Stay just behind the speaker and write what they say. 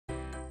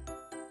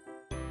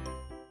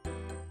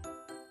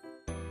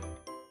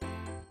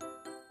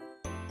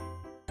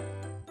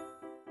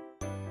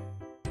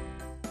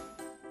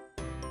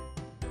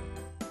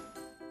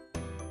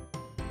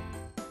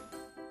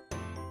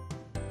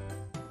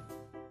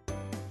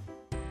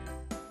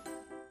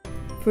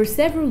For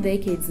several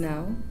decades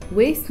now,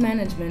 waste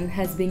management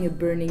has been a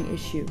burning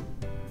issue.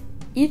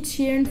 Each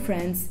year in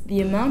France,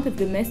 the amount of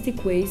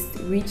domestic waste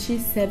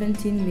reaches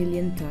 17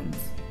 million tons.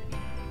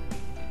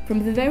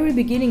 From the very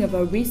beginning of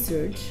our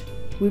research,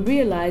 we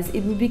realized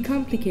it would be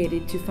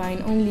complicated to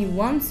find only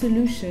one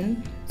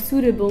solution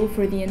suitable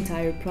for the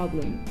entire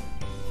problem.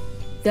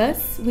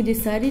 Thus, we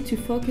decided to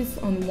focus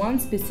on one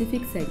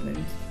specific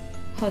segment: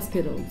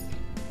 hospitals.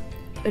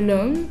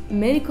 Alone,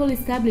 medical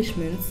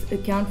establishments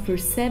account for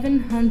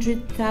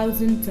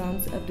 700,000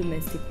 tons of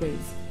domestic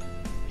waste.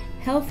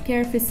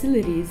 Healthcare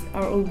facilities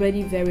are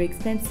already very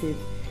expensive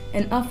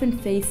and often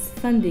face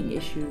funding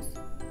issues.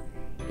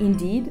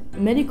 Indeed,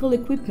 medical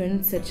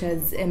equipment such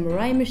as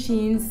MRI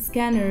machines,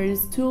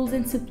 scanners, tools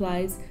and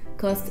supplies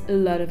cost a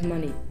lot of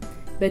money,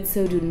 but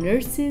so do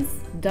nurses,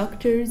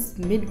 doctors,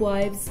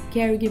 midwives,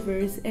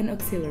 caregivers and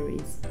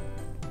auxiliaries.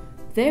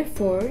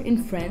 Therefore,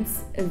 in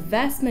France, a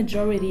vast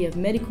majority of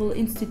medical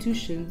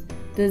institutions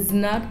does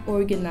not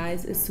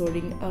organize a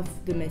sorting of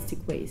domestic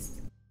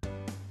waste.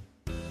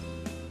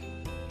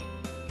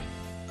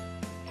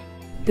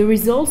 The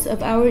results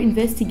of our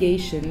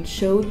investigation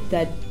showed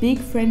that big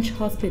French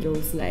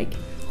hospitals like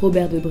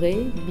Robert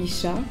Debré,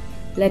 Bichat,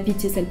 La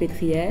Pitié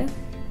Salpêtrière,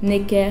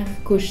 Necker,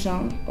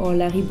 Cochin or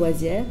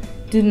Lariboisière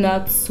do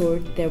not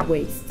sort their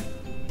waste.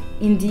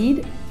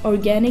 Indeed,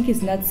 organic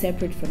is not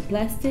separate from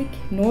plastic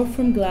nor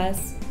from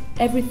glass.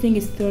 Everything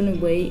is thrown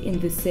away in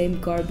the same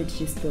garbage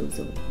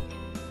disposal.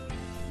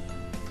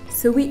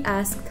 So we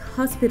asked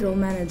hospital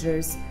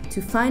managers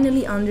to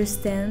finally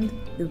understand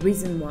the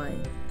reason why.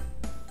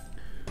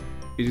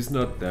 It is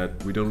not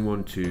that we don't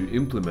want to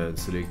implement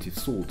selective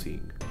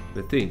sorting.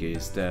 The thing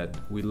is that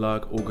we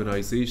lack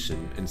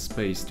organization and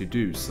space to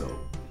do so.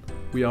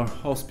 We are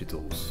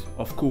hospitals.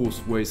 Of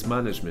course, waste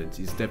management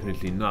is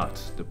definitely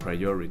not the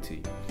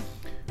priority.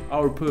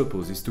 Our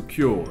purpose is to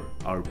cure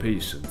our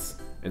patients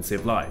and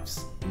save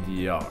lives in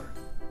the ER.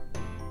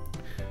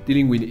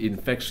 Dealing with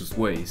infectious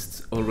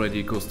waste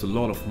already costs a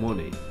lot of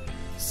money,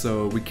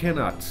 so we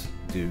cannot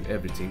do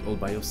everything all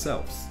by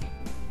ourselves.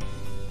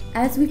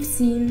 As we've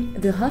seen,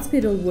 the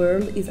hospital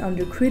world is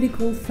under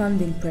critical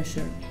funding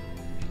pressure.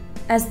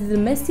 As the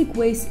domestic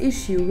waste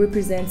issue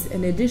represents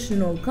an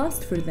additional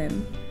cost for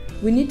them,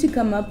 we need to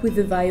come up with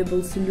a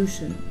viable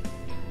solution.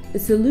 A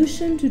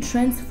solution to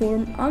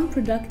transform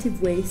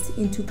unproductive waste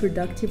into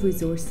productive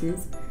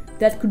resources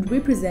that could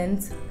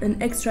represent an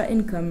extra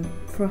income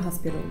for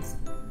hospitals.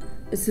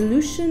 A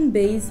solution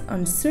based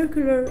on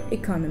circular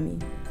economy,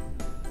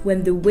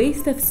 when the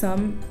waste of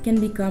some can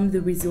become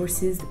the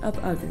resources of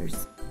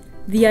others.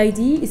 The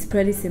idea is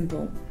pretty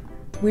simple.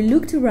 We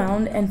looked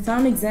around and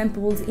found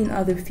examples in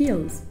other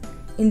fields.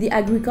 In the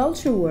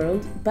agriculture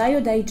world,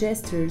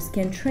 biodigesters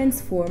can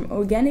transform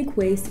organic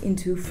waste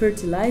into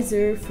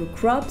fertilizer for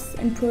crops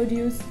and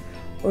produce,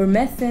 or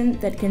methane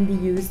that can be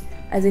used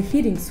as a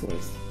heating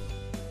source.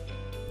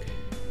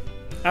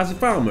 As a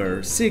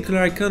farmer,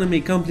 circular economy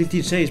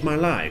completely changed my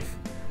life.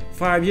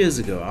 5 years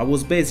ago, I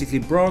was basically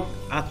broke.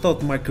 I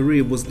thought my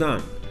career was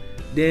done.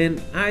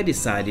 Then I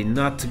decided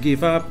not to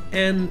give up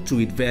and to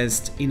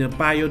invest in a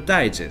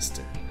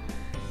biodigester.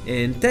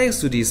 And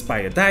thanks to this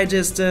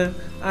biodigester,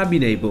 I've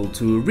been able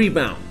to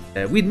rebound.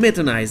 With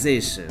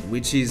methanization,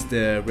 which is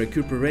the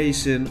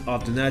recuperation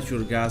of the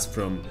natural gas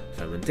from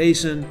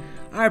fermentation,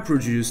 I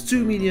produce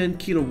 2 million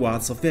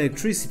kilowatts of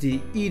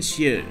electricity each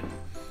year.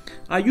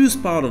 I use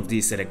part of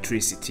this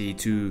electricity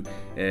to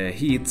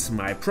heat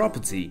my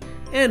property,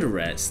 and the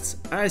rest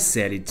I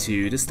sell it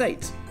to the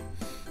state.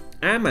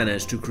 I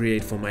managed to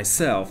create for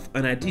myself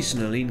an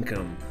additional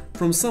income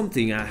from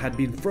something I had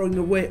been throwing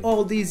away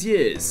all these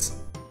years.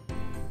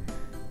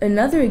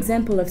 Another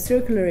example of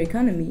circular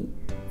economy,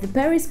 the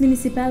Paris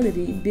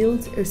municipality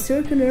built a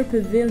circular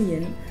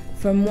pavilion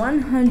from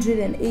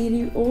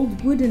 180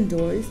 old wooden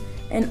doors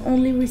and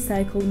only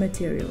recycled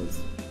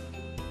materials.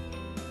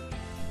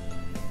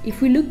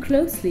 If we look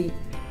closely,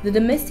 the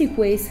domestic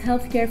waste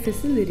healthcare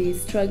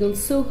facilities struggle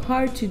so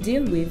hard to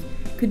deal with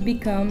could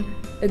become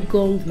a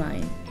gold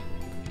mine.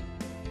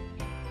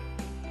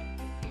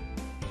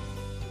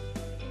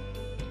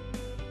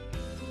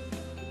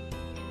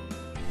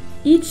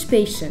 Each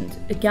patient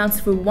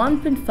accounts for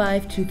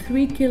 1.5 to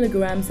 3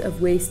 kilograms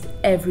of waste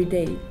every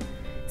day.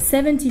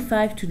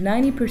 75 to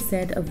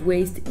 90% of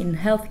waste in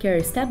healthcare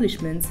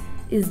establishments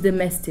is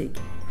domestic.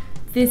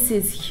 This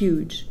is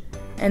huge,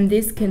 and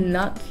this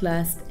cannot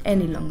last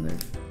any longer.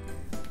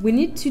 We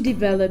need to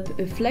develop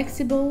a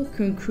flexible,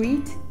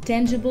 concrete,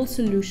 tangible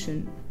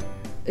solution.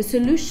 A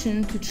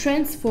solution to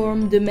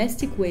transform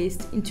domestic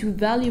waste into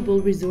valuable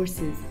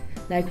resources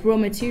like raw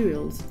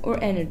materials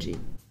or energy.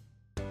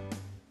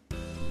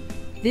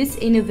 This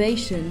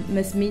innovation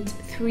must meet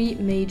 3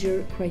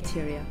 major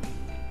criteria.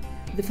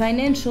 The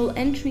financial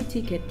entry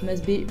ticket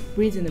must be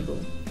reasonable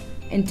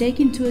and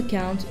take into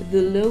account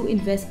the low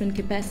investment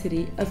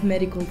capacity of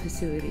medical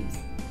facilities.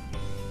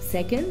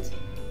 Second,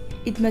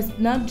 it must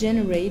not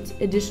generate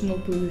additional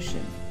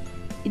pollution.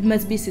 It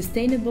must be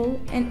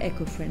sustainable and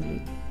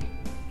eco-friendly.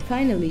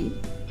 Finally,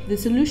 the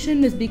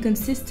solution must be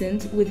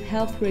consistent with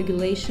health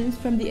regulations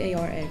from the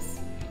ARS.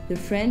 the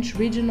French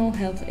Regional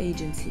Health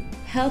Agency.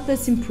 Help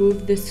us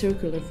improve the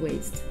circle of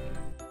waste.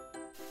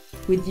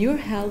 With your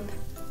help,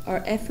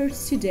 our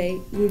efforts today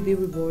will be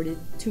rewarded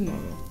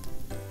tomorrow.